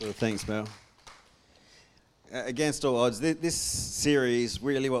Thanks, Mel. Against all odds, this series,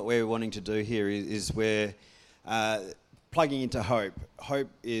 really what we're wanting to do here is we're plugging into hope. Hope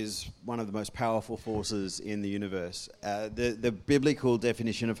is one of the most powerful forces in the universe. The biblical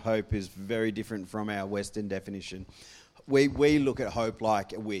definition of hope is very different from our Western definition. We look at hope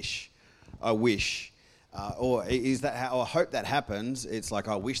like a wish. Or is that how? I hope that happens. It's like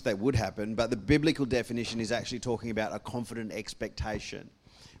I wish that would happen. But the biblical definition is actually talking about a confident expectation.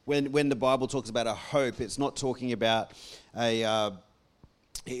 When the Bible talks about a hope, it's not talking about a.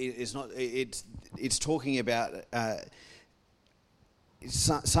 It's talking about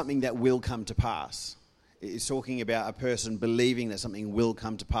something that will come to pass. It's talking about a person believing that something will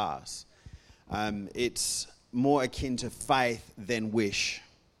come to pass. It's more akin to faith than wish.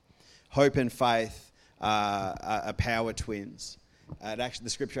 Hope and faith are power twins. The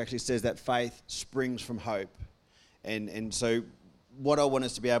scripture actually says that faith springs from hope. And so what I want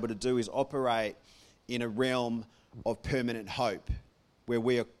us to be able to do is operate in a realm of permanent hope, where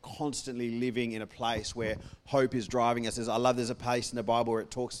we are constantly living in a place where hope is driving us. I love there's a place in the Bible where it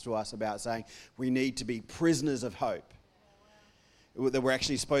talks to us about saying we need to be prisoners of hope, that we're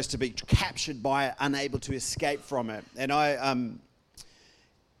actually supposed to be captured by it, unable to escape from it. And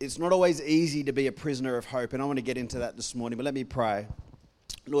it's not always easy to be a prisoner of hope, and I want to get into that this morning, but let me pray.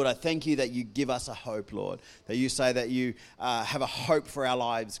 Lord, I thank you that you give us a hope, Lord, that you say that you have a hope for our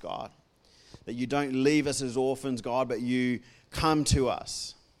lives, God, that you don't leave us as orphans, God, but you come to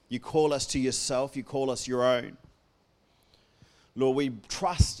us. You call us to yourself. You call us your own. Lord, we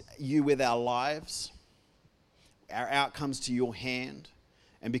trust you with our lives, our outcomes to your hand,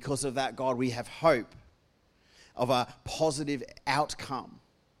 and because of that, God, we have hope of a positive outcome.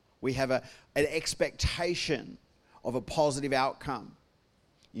 We have an expectation of a positive outcome.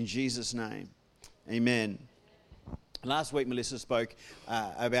 In Jesus' name, amen. Last week, Melissa spoke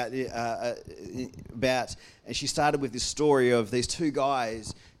about, and she started with this story of these two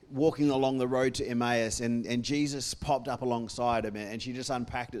guys walking along the road to Emmaus, and Jesus popped up alongside him, and she just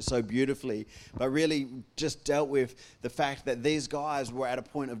unpacked it so beautifully, but really just dealt with the fact that these guys were at a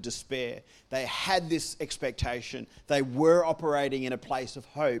point of despair. They had this expectation. They were operating in a place of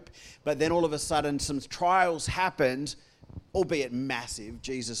hope, but then all of a sudden some trials happened, albeit massive.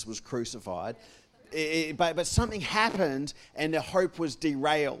 Jesus was crucified. But something happened and the hope was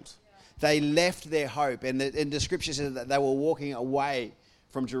derailed. They left their hope. And the scripture says that they were walking away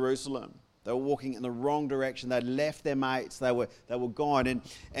from Jerusalem. They were walking in the wrong direction. They left their mates. They were gone.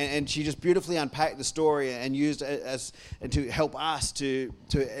 And she just beautifully unpacked the story and used it as to help us to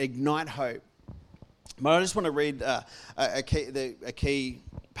ignite hope. But I just want to read a key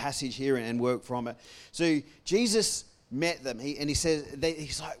passage here and work from it. So Jesus met them, he says,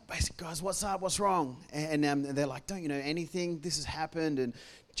 he's like, basically, guys, what's up, what's wrong? And they're like, don't you know anything? This has happened, and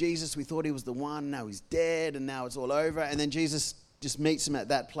Jesus, we thought he was the one, now he's dead, and now it's all over. And then Jesus just meets them at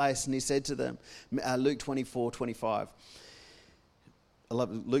that place, and he said to them, Luke 24:25. I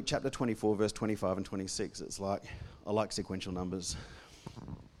love Luke chapter 24, verse 25 and 26. It's like, I like sequential numbers.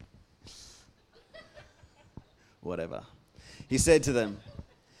 Whatever. He said to them,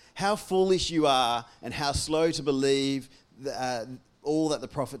 how foolish you are, and how slow to believe all that the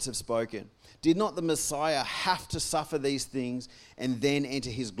prophets have spoken. Did not the Messiah have to suffer these things and then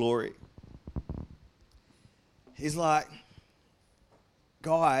enter his glory? He's like,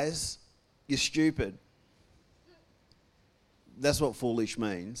 guys, you're stupid. That's what foolish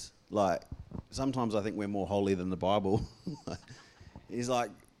means. Like, sometimes I think we're more holy than the Bible. He's like,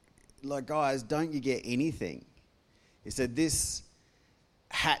 guys, don't you get anything? He said, this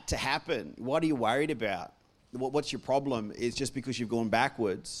had to happen. What are you worried about? What's your problem? It's just because you've gone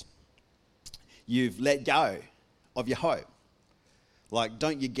backwards. You've let go of your hope. Like,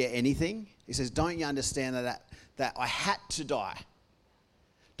 don't you get anything? He says, don't you understand that I had to die?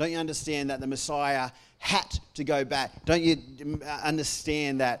 Don't you understand that the Messiah had to go back? Don't you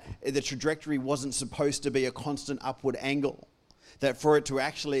understand that the trajectory wasn't supposed to be a constant upward angle? That for it to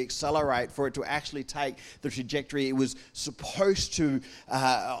actually accelerate, for it to actually take the trajectory it was supposed to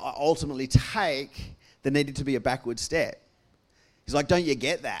ultimately take, there needed to be a backward step. He's like, don't you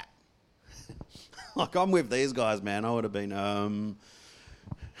get that? Like, I'm with these guys, man. I would have been,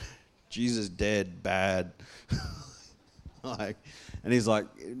 Jesus dead, bad. And he's like,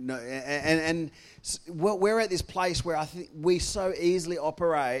 no. And we're at this place where I think we so easily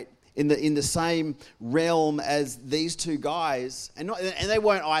operate in the same realm as these two guys, and they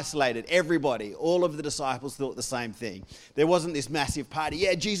weren't isolated. Everybody, all of the disciples thought the same thing. There wasn't this massive party.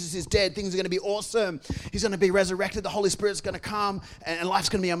 Yeah, Jesus is dead. Things are going to be awesome. He's going to be resurrected. The Holy Spirit's going to come, and life's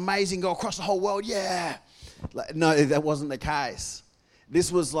going to be amazing. Go across the whole world. Yeah. No, that wasn't the case.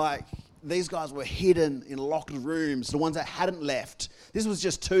 This was like, these guys were hidden in locked rooms, the ones that hadn't left. This was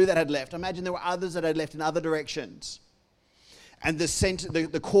just 2 that had left. Imagine there were others that had left in other directions. And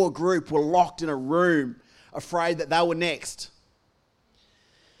the core group were locked in a room, afraid that they were next.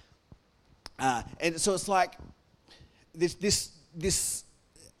 And so it's like this.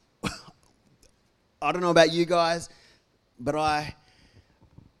 I don't know about you guys, but I,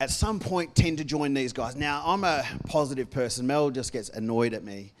 at some point, tend to join these guys. Now, I'm a positive person. Mel just gets annoyed at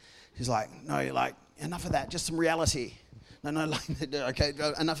me. She's like, no, like, enough of that, just some reality. No, like, okay,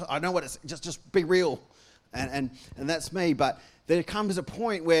 enough. I know what it's, just be real. And that's me. But there comes a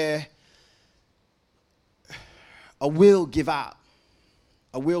point where I will give up.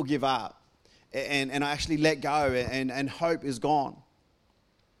 I will give up. And I actually let go, and hope is gone.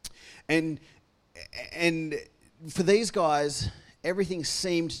 And for these guys, everything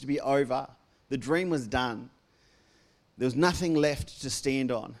seemed to be over. The dream was done. There was nothing left to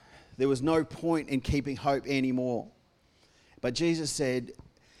stand on. There was no point in keeping hope anymore. But Jesus said,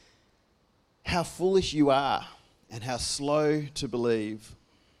 how foolish you are, and how slow to believe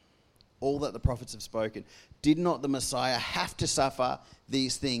all that the prophets have spoken. Did not the Messiah have to suffer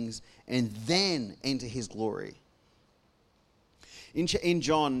these things and then enter his glory? In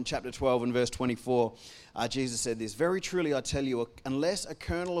John chapter 12 and verse 24, Jesus said this, very truly I tell you, unless a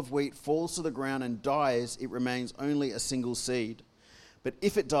kernel of wheat falls to the ground and dies, it remains only a single seed. But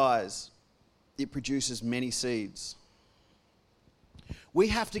if it dies, it produces many seeds. We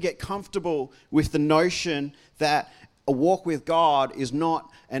have to get comfortable with the notion that a walk with God is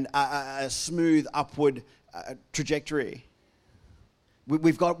not a smooth upward trajectory.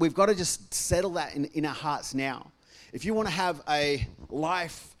 We've got to just settle that in our hearts now. If you want to have a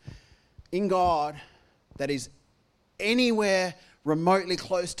life in God that is anywhere remotely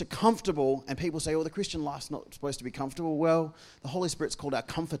close to comfortable, and people say, the Christian life's not supposed to be comfortable. Well, the Holy Spirit's called our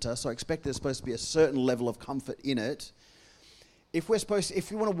comforter, so I expect there's supposed to be a certain level of comfort in it. If we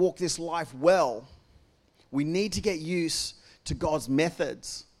want to walk this life well, we need to get used to God's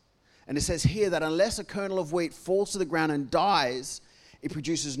methods. And it says here that unless a kernel of wheat falls to the ground and dies, it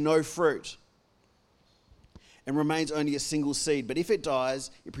produces no fruit and remains only a single seed. But if it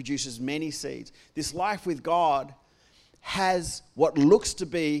dies, it produces many seeds. This life with God has what looks to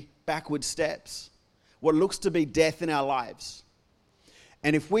be backward steps, what looks to be death in our lives.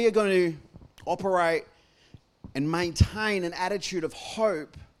 And if we are going to operate and maintain an attitude of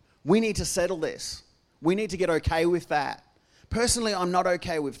hope, we need to settle this. We need to get okay with that. Personally, I'm not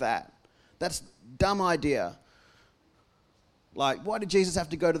okay with that. That's a dumb idea. Like, why did Jesus have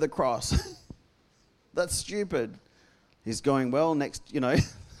to go to the cross? That's stupid. He's going, well, next,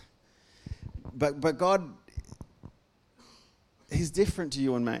 But God, he's different to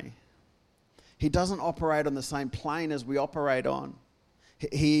you and me. He doesn't operate on the same plane as we operate on.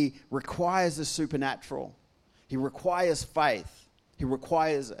 He requires the supernatural. He requires faith. He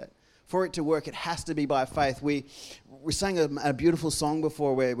requires it. For it to work, it has to be by faith. We sang a beautiful song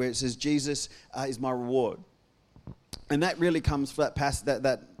before where it says, Jesus is my reward. And that really comes from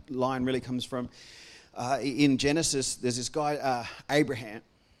that line really comes from in Genesis. There's this guy, Abraham.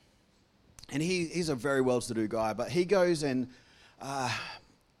 And he's a very well-to-do guy, but he goes and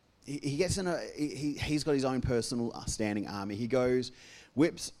he gets in he's got his own personal standing army. He goes,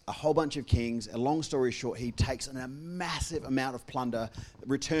 whips a whole bunch of kings, and long story short, he takes a massive amount of plunder,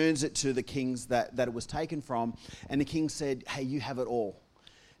 returns it to the kings that it was taken from, and the king said, hey, you have it all.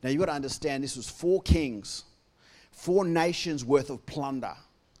 Now, you've got to understand, this was 4 kings, 4 nations worth of plunder,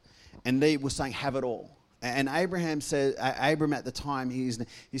 and they were saying, have it all. And Abram at the time, he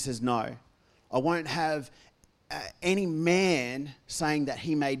says, no, I won't have any man saying that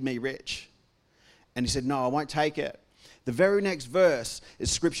he made me rich. And he said, no, I won't take it. The very next verse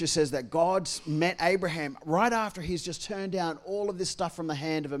is scripture says that God met Abraham right after he's just turned down all of this stuff from the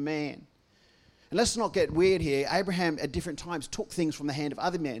hand of a man. And let's not get weird here. Abraham at different times took things from the hand of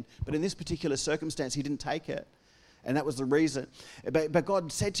other men, but in this particular circumstance, he didn't take it. And that was the reason. But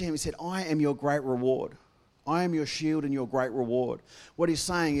God said to him, he said, I am your great reward. I am your shield and your great reward. What he's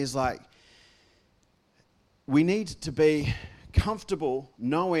saying is like, we need to be comfortable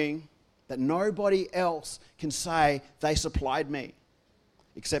knowing that nobody else can say they supplied me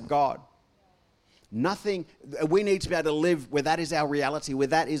except God. Nothing. We need to be able to live where that is our reality, where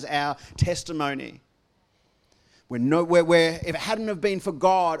that is our testimony. Where if it hadn't have been for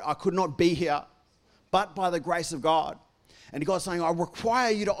God, I could not be here, but by the grace of God. And God's saying, I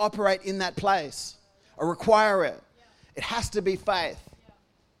require you to operate in that place. I require it. It has to be faith.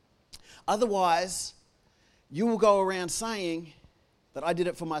 Otherwise, you will go around saying that I did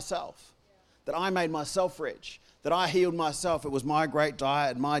it for myself, that I made myself rich, that I healed myself. It was my great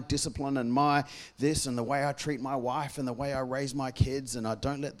diet and my discipline and my this and the way I treat my wife and the way I raise my kids, and I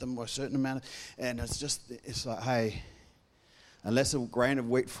don't let them a certain amount and it's like, hey, unless a grain of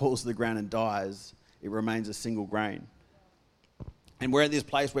wheat falls to the ground and dies, it remains a single grain. And we're at this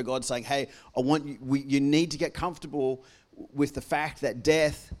place where God's saying, hey, you need to get comfortable with the fact that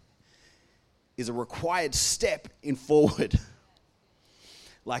death is a required step in forward.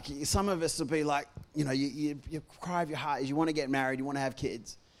 Like some of us will be like, you cry of your heart is you want to get married, you want to have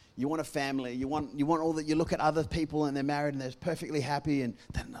kids, you want a family, you want all that. You look at other people and they're married and they're perfectly happy, and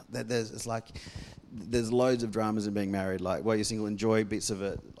there's loads of dramas in being married. Like, while you're single, enjoy bits of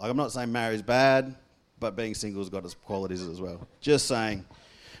it. Like, I'm not saying marriage is bad, but being single's got its qualities as well. Just saying.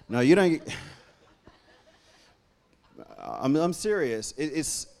 No, you don't. I'm serious.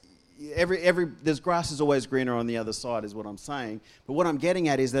 It's there's grass is always greener on the other side, is what I'm saying. But what I'm getting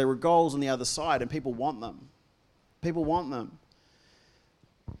at is there are goals on the other side, and people want them. People want them.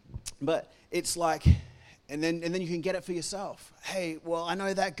 But it's like, and then you can get it for yourself. Hey, well, I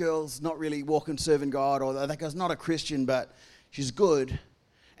know that girl's not really walking serving God, or that girl's not a Christian, but she's good,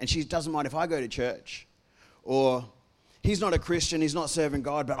 and she doesn't mind if I go to church. Or he's not a Christian, he's not serving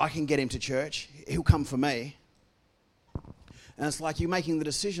God, but I can get him to church. He'll come for me. And it's like you're making the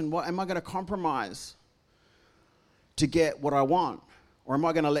decision, what am I going to compromise to get what I want? Or am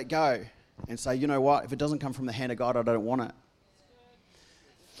I going to let go and say, you know what, if it doesn't come from the hand of God, I don't want it.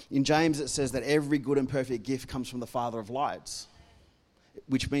 In James it says that every good and perfect gift comes from the Father of lights,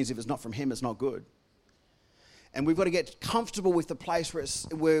 which means if it's not from him, it's not good. And we've got to get comfortable with the place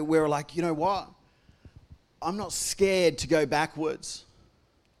where we're like, you know what, I'm not scared to go backwards.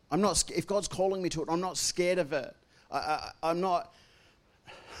 If God's calling me to it, I'm not scared of it. I'm not,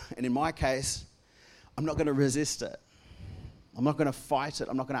 and in my case, I'm not going to resist it. I'm not going to fight it.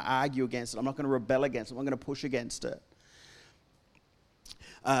 I'm not going to argue against it. I'm not going to rebel against it. I'm not going to push against it.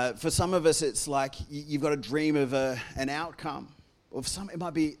 For some of us, it's like you've got a dream of an outcome. Or for some, it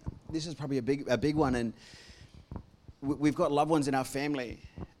might be, this is probably a big one, and we've got loved ones in our family,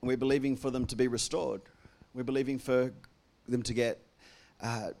 and we're believing for them to be restored. We're believing for them to get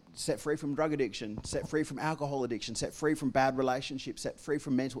set free from drug addiction, set free from alcohol addiction, set free from bad relationships, set free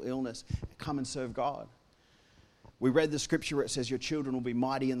from mental illness, and come and serve God. We read the scripture where it says your children will be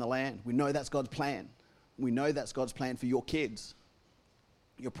mighty in the land. We know that's God's plan. We know that's God's plan for your kids.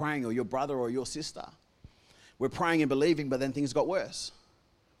 You're praying, or your brother or your sister. We're praying and believing, but then things got worse.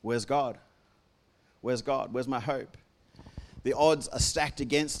 Where's God? Where's God? Where's my hope? The odds are stacked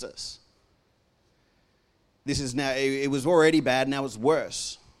against us. This is now, it was already bad, now it's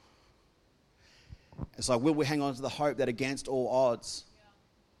worse. It's like, will we hang on to the hope that against all odds,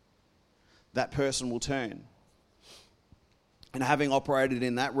 that person will turn? And having operated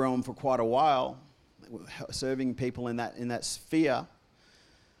in that realm for quite a while, serving people in that sphere,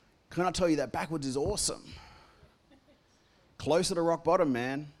 can I tell you that backwards is awesome? Closer to rock bottom,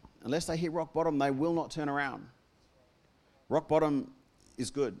 man. Unless they hit rock bottom, they will not turn around. Rock bottom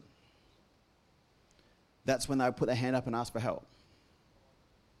is good. That's when they put their hand up and ask for help.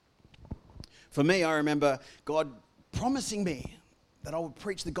 For me, I remember God promising me that I would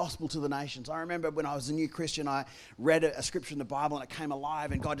preach the gospel to the nations. I remember when I was a new Christian, I read a scripture in the Bible and it came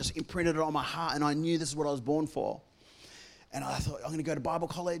alive, and God just imprinted it on my heart, and I knew this is what I was born for. And I thought, I'm going to go to Bible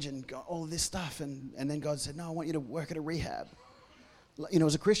college and all of this stuff. And then God said, no, I want you to work at a rehab. It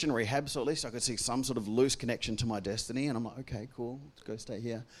was a Christian rehab, so at least I could see some sort of loose connection to my destiny. And I'm like, okay, cool, let's go stay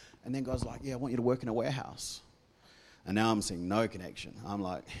here. And then God's like, yeah, I want you to work in a warehouse. And now I'm seeing no connection. I'm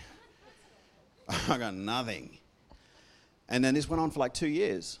like, I got nothing. And then this went on for like 2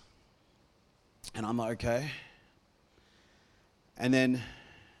 years. And I'm like, okay. And then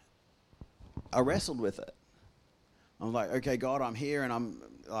I wrestled with it. I'm like, okay, God, I'm here, and I'm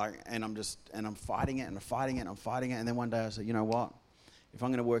fighting it, and I'm fighting it, and I'm fighting it. And then one day I said, you know what? If I'm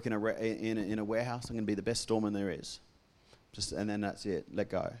going to work in a warehouse, I'm going to be the best storeman there is. And then that's it. Let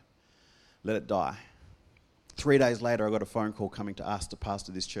go. Let it die. 3 days later, I got a phone call coming to us to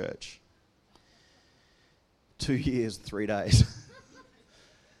pastor this church. 2 years, 3 days.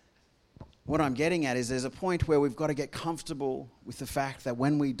 What I'm getting at is there's a point where we've got to get comfortable with the fact that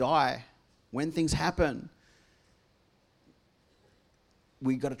when we die, when things happen,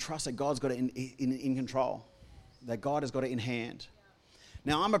 we've got to trust that God's got it in control, that God has got it in hand.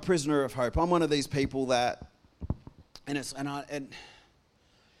 Now, I'm a prisoner of hope. I'm one of these people that, and it's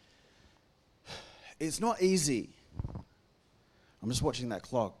not easy. I'm just watching that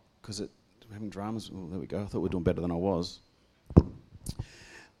clock because we're having dramas. Oh, there we go. I thought we were doing better than I was.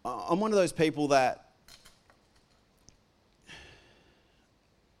 I'm one of those people that,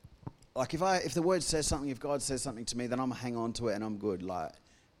 Like if the word says something, if God says something to me, then I'm going to hang on to it and I'm good. Like,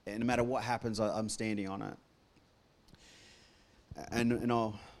 and no matter what happens, I'm standing on it. And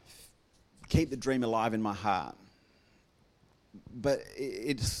I'll keep the dream alive in my heart. But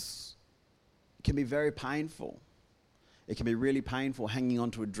it can be very painful. It can be really painful hanging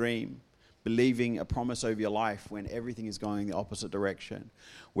on to a dream, believing a promise over your life when everything is going the opposite direction,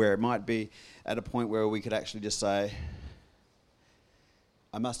 where it might be at a point where we could actually just say,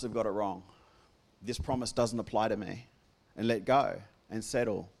 I must have got it wrong. This promise doesn't apply to me, and let go and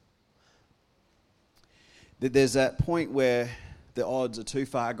settle. There's that point where the odds are too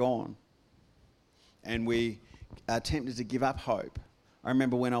far gone and we are tempted to give up hope. I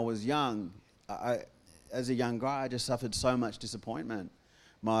remember when I was young, as a young guy, I just suffered so much disappointment.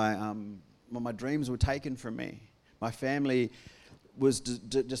 My dreams were taken from me. My family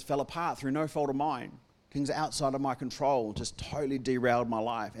just fell apart through no fault of mine. Things outside of my control just totally derailed my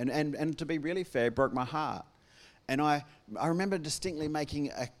life. And to be really fair, it broke my heart. And I remember distinctly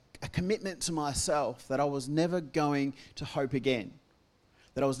making a commitment to myself that I was never going to hope again,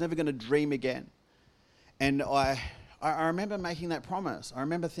 that I was never going to dream again. And I remember making that promise. I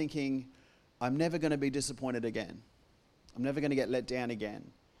remember thinking, I'm never going to be disappointed again. I'm never going to get let down again.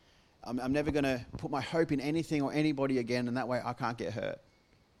 I'm never going to put my hope in anything or anybody again, and that way I can't get hurt.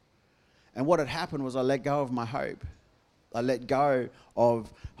 And what had happened was I let go of my hope. I let go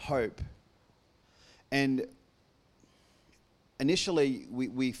of hope. And initially,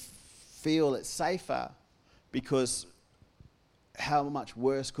 we feel it's safer because how much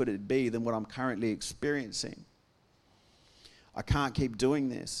worse could it be than what I'm currently experiencing? I can't keep doing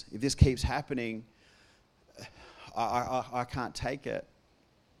this. If this keeps happening, I can't take it.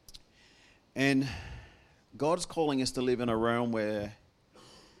 And God's calling us to live in a realm where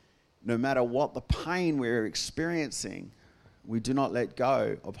no matter what the pain we're experiencing, we do not let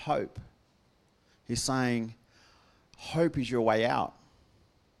go of hope. He's saying, hope is your way out.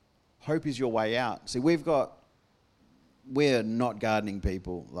 Hope is your way out. See, we're not gardening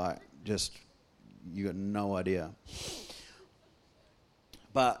people, like just, you got no idea.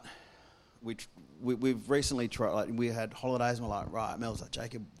 But we've recently tried, like we had holidays and we're like, right, Mel's like,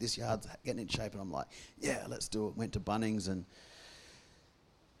 Jacob, this yard's getting in shape. And I'm like, yeah, let's do it. Went to Bunnings and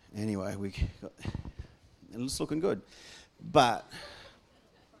anyway, and it's looking good. But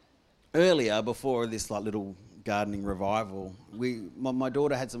earlier, before this like little gardening revival, my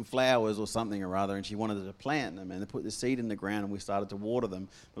daughter had some flowers or something or other, and she wanted to plant them, and they put the seed in the ground, and we started to water them.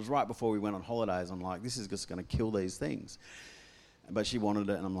 It was right before we went on holidays. I'm like, this is just going to kill these things. But she wanted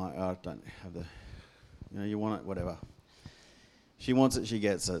it, and I'm like, oh, I don't have the, you want it, whatever. She wants it, she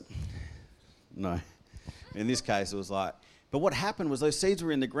gets it. No. In this case, it was like, but what happened was those seeds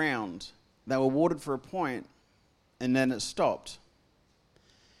were in the ground. They were watered for a point, and then it stopped.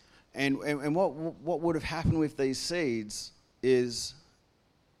 And what would have happened with these seeds is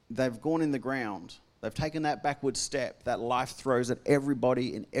they've gone in the ground. They've taken that backward step that life throws at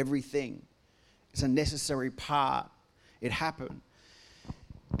everybody and everything. It's a necessary part. It happened.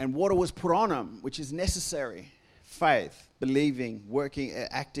 And water was put on them, which is necessary. Faith, believing, working,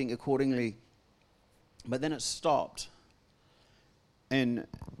 acting accordingly. But then it stopped. And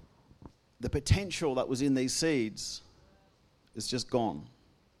the potential that was in these seeds is just gone.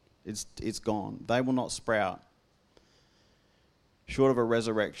 It's gone. They will not sprout. Short of a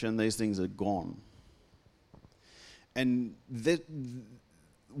resurrection, these things are gone. And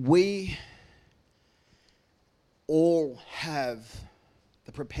we all have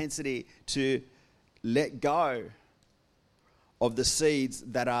the propensity to let go of the seeds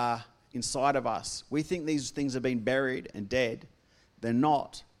that are inside of us. We think these things have been buried and dead. They're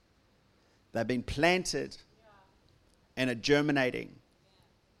not. They've been planted and are germinating.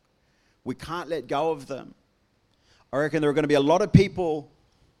 We can't let go of them. I reckon there are going to be a lot of people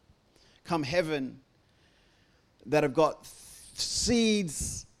come heaven that have got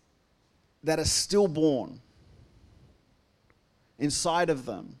seeds that are stillborn inside of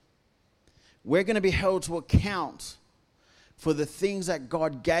them. We're going to be held to account for the things that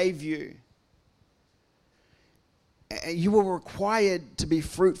God gave you. And you were required to be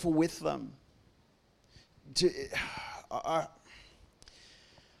fruitful with them.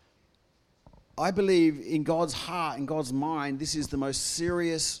 I believe in God's heart, in God's mind, this is the most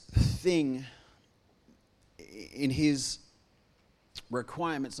serious thing in his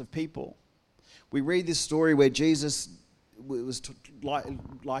requirements of people. We read this story where Jesus was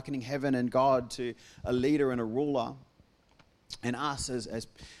likening heaven and God to a leader and a ruler, and us as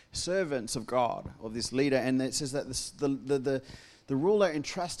servants of God, of this leader. And it says that the ruler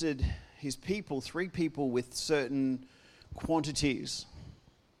entrusted his people, 3 people, with certain quantities.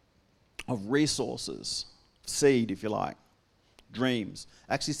 of resources, seed, if you like, dreams.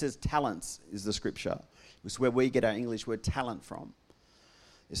 Actually says talents is the scripture. It's where we get our English word talent from.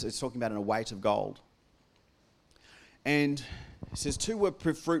 It's talking about a weight of gold. And it says 2 were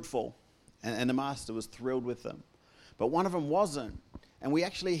fruitful, and the master was thrilled with them. But one of them wasn't. And we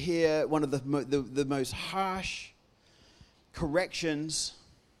actually hear one of the most harsh corrections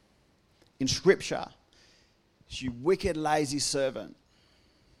in scripture. You wicked, lazy servant.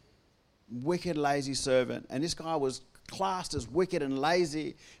 Wicked, lazy servant. And this guy was classed as wicked and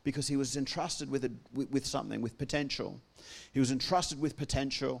lazy because he was entrusted with something, with potential. He was entrusted with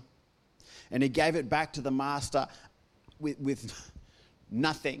potential, and he gave it back to the master with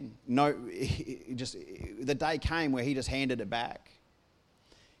nothing. The day came where he just handed it back.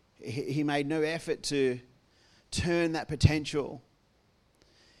 He made no effort to turn that potential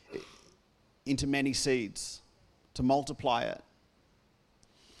into many seeds, to multiply it.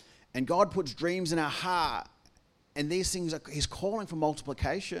 And God puts dreams in our heart, and these things He's calling for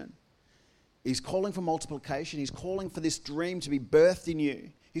multiplication. He's calling for multiplication. He's calling for this dream to be birthed in you.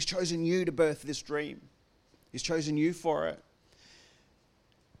 He's chosen you to birth this dream. He's chosen you for it.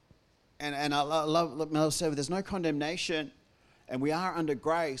 And I love what Mel said, there's no condemnation, and we are under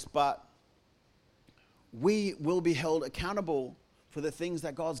grace, but we will be held accountable for the things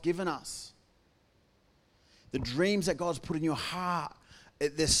that God's given us. The dreams that God's put in your heart,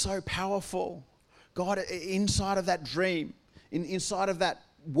 they're so powerful. God, inside of that dream, inside of that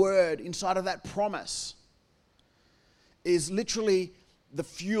word, inside of that promise, is literally the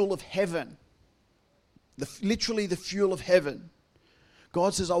fuel of heaven. Literally the fuel of heaven.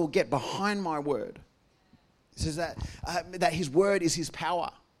 God says, I will get behind my word. He says that His word is His power.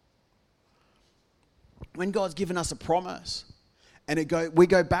 When God's given us a promise and we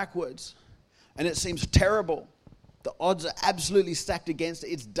go backwards and it seems terrible, the odds are absolutely stacked against it,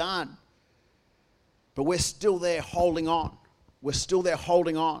 it's done. But we're still there holding on. We're still there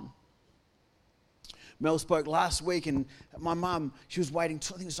holding on. Mel spoke last week, and my mum, she was waiting, I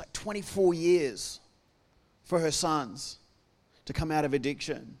think it was like 24 years for her sons to come out of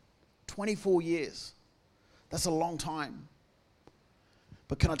addiction. 24 years. That's a long time.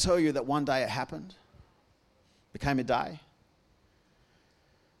 But can I tell you that one day it happened? Became a day.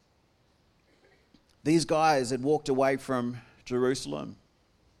 These guys had walked away from Jerusalem.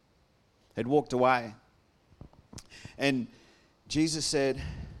 Had walked away. And Jesus said,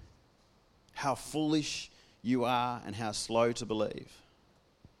 how foolish you are and how slow to believe.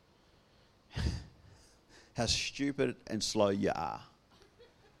 How stupid and slow you are.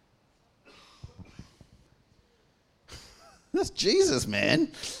 That's Jesus,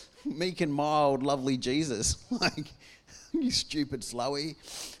 man. Meek and mild, lovely Jesus. Like, you stupid slowy.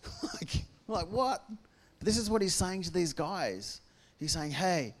 Like what? This is what He's saying to these guys. He's saying,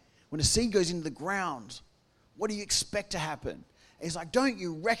 hey, when a seed goes into the ground, what do you expect to happen? And He's like, don't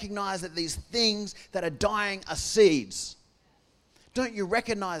you recognize that these things that are dying are seeds? Don't you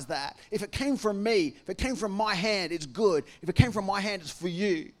recognize that? If it came from me, if it came from my hand, it's good. If it came from my hand, it's for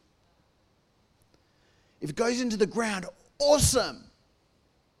you. If it goes into the ground, awesome.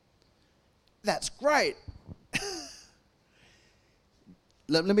 That's great.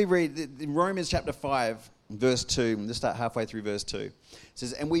 Let me read in Romans chapter 5, verse 2. Let's start halfway through verse 2. It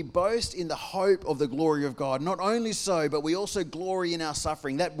says, and we boast in the hope of the glory of God. Not only so, but we also glory in our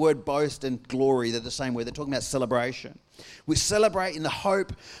suffering. That word boast and glory, they're the same word. They're talking about celebration. We celebrate in the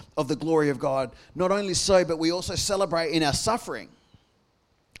hope of the glory of God. Not only so, but we also celebrate in our suffering.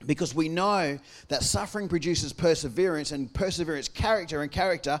 Because we know that suffering produces perseverance, and perseverance, character, and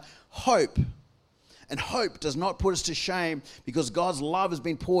character, hope. And hope does not put us to shame, because God's love has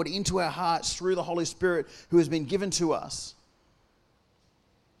been poured into our hearts through the Holy Spirit who has been given to us.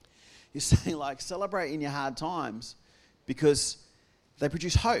 You're saying, like, celebrate in your hard times because they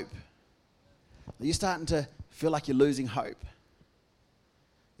produce hope. You're starting to feel like you're losing hope.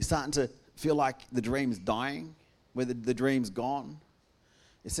 You're starting to feel like the dream's dying, where the dream's gone.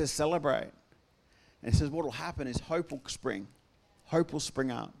 It says celebrate. And it says what will happen is hope will spring. Hope will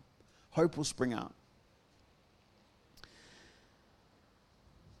spring up. Hope will spring up.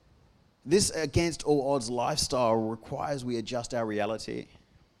 This against all odds lifestyle requires we adjust our reality.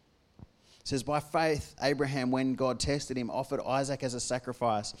 It says, by faith, Abraham, when God tested him, offered Isaac as a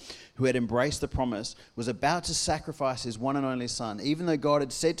sacrifice, who had embraced the promise, was about to sacrifice his one and only son. Even though God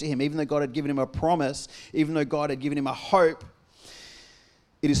had said to him, even though God had given him a promise, even though God had given him a hope,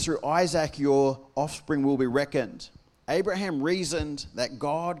 it is through Isaac your offspring will be reckoned. Abraham reasoned that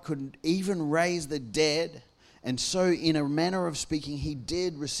God could even raise the dead, and so in a manner of speaking, he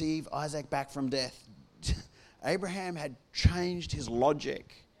did receive Isaac back from death. Abraham had changed his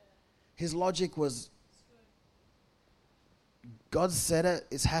logic. His logic was, God said it,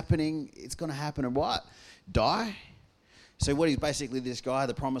 it's happening, it's going to happen, and what? Die? So what he's basically, this guy,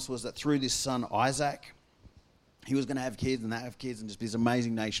 the promise was that through this son, Isaac, he was going to have kids, and they have kids, and just this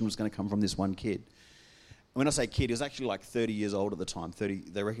amazing nation was going to come from this one kid. When I say kid, he was actually like 30 years old at the time.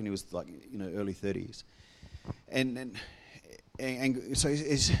 30, they reckon he was like, early 30s. And so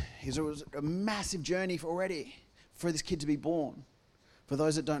it was a massive journey already for this kid to be born. For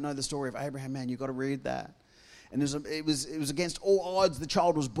those that don't know the story of Abraham, man, you've got to read that. And it was against all odds the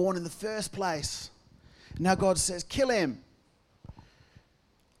child was born in the first place. Now God says, kill him.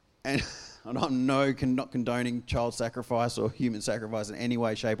 And I'm not condoning child sacrifice or human sacrifice in any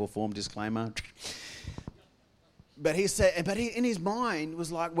way, shape or form, disclaimer. But he in his mind was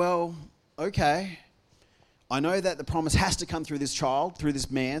like, well, okay, I know that the promise has to come through this child, through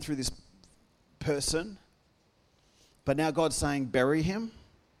this man, through this person. But now God's saying, bury him.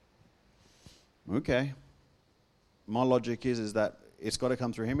 Okay. My logic is that it's got to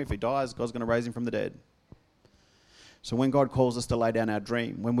come through him. If he dies, God's going to raise him from the dead. So when God calls us to lay down our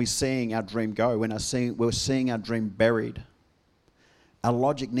dream, when we're seeing our dream go, when we're seeing our dream buried, our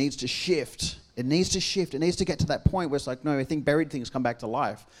logic needs to shift. It needs to shift. It needs to get to that point where it's like, no, I think buried things come back to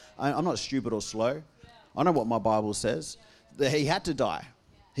life. I'm not stupid or slow. I know what my Bible says. He had to die.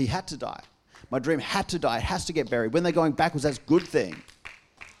 He had to die. My dream had to die. It has to get buried. When they're going backwards, that's a good thing.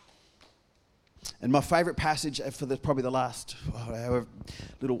 And my favourite passage for probably the last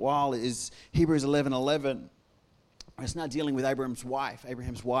little while is Hebrews 11:11. It's now dealing with Abraham's wife,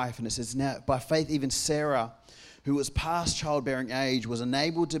 and it says, now by faith even Sarah, who was past childbearing age, was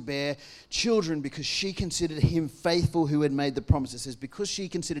enabled to bear children because she considered him faithful who had made the promise. It says, because she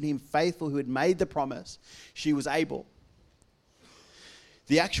considered him faithful who had made the promise, she was able.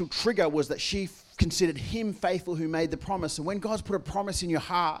 The actual trigger was that she considered him faithful who made the promise. And when God's put a promise in your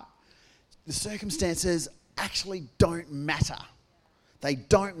heart, the circumstances actually don't matter. They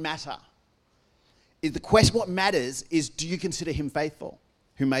don't matter. The question, what matters is, do you consider him faithful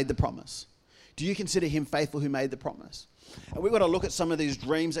who made the promise? Do you consider him faithful who made the promise? And we've got to look at some of these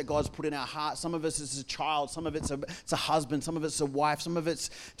dreams that God's put in our heart. Some of us is a child. Some of it's a husband. Some of it's a wife. Some of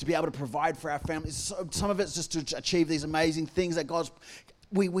it's to be able to provide for our families. Some of it's just to achieve these amazing things that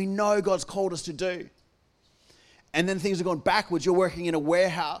we know God's called us to do. And then things are going backwards. You're working in a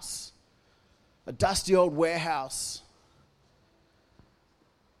warehouse, a dusty old warehouse.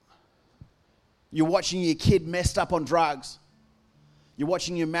 You're watching your kid messed up on drugs. You're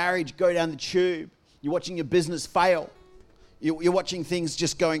watching your marriage go down the tube. You're watching your business fail. You're watching things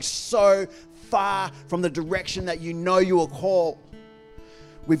just going so far from the direction that you know you are called.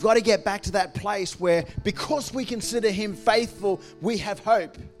 We've got to get back to that place where, because we consider him faithful, we have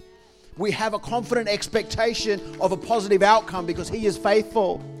hope. We have a confident expectation of a positive outcome because he is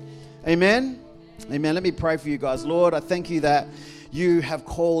faithful. Amen? Amen. Let me pray for you guys. Lord, I thank you that you have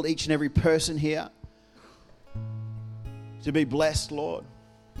called each and every person here to be blessed, Lord.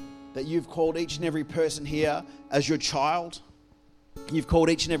 That you've called each and every person here as your child. You've called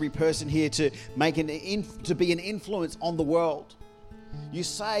each and every person here to to be an influence on the world. You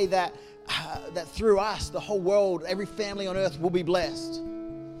say that through us, the whole world, every family on earth will be blessed.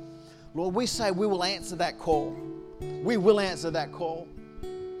 Lord, we say we will answer that call. We will answer that call.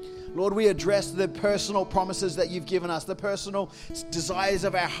 Lord, we address the personal promises that you've given us, the personal desires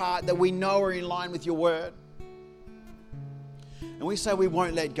of our heart that we know are in line with your word. And we say we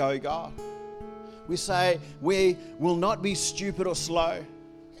won't let go, God. We say we will not be stupid or slow,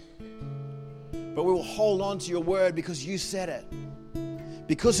 but we will hold on to your word because you said it.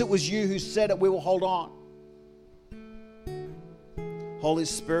 Because it was you who said it, we will hold on. Holy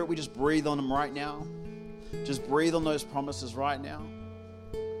Spirit, we just breathe on them right now. Just breathe on those promises right now.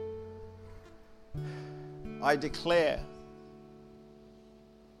 I declare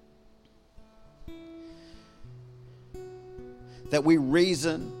that we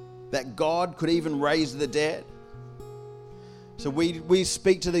reason that God could even raise the dead. So we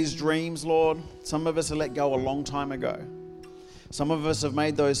speak to these dreams, Lord. Some of us have let go a long time ago. Some of us have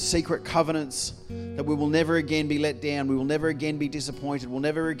made those secret covenants that we will never again be let down. We will never again be disappointed. We'll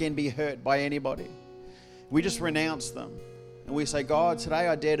never again be hurt by anybody. We just renounce them. And we say, God, today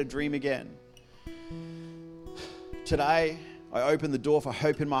I dare to dream again. Today I open the door for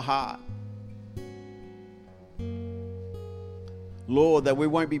hope in my heart. Lord, that we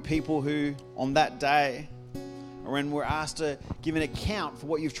won't be people who on that day, or when we're asked to give an account for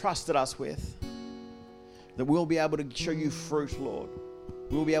what you've trusted us with, that we'll be able to show you fruit, Lord.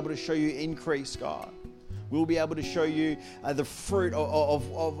 We'll be able to show you increase, God. We'll be able to show you the fruit of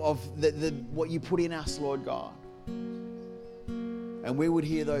what you put in us, Lord God. And we would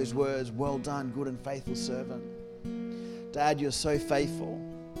hear those words, well done, good and faithful servant. Dad, you're so faithful.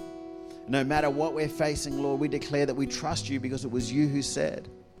 No matter what we're facing, Lord, we declare that we trust you because it was you who said.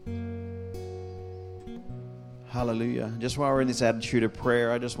 Hallelujah. Just while we're in this attitude of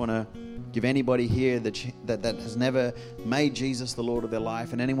prayer, I just want to give anybody here that has never made Jesus the Lord of their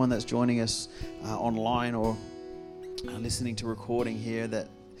life, and anyone that's joining us online or listening to recording here, that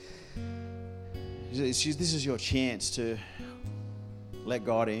this is your chance to let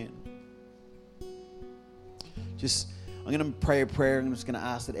God in. I'm going to pray a prayer. I'm just going to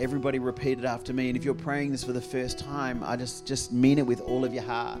ask that everybody repeat it after me. And if you're praying this for the first time, I just mean it with all of your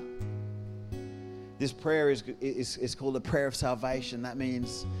heart. This prayer is called the prayer of salvation. That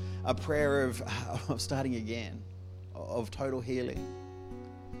means a prayer of starting again, of total healing.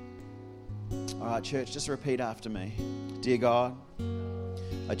 All right, church, just repeat after me. Dear God,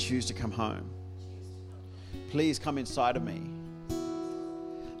 I choose to come home. Please come inside of me.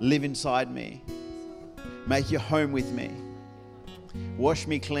 Live inside me. Make your home with me. Wash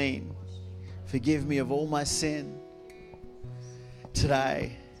me clean. Forgive me of all my sin.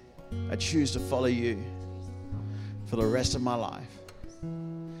 Today, I choose to follow you for the rest of my life.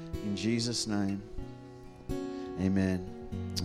 In Jesus' name, amen.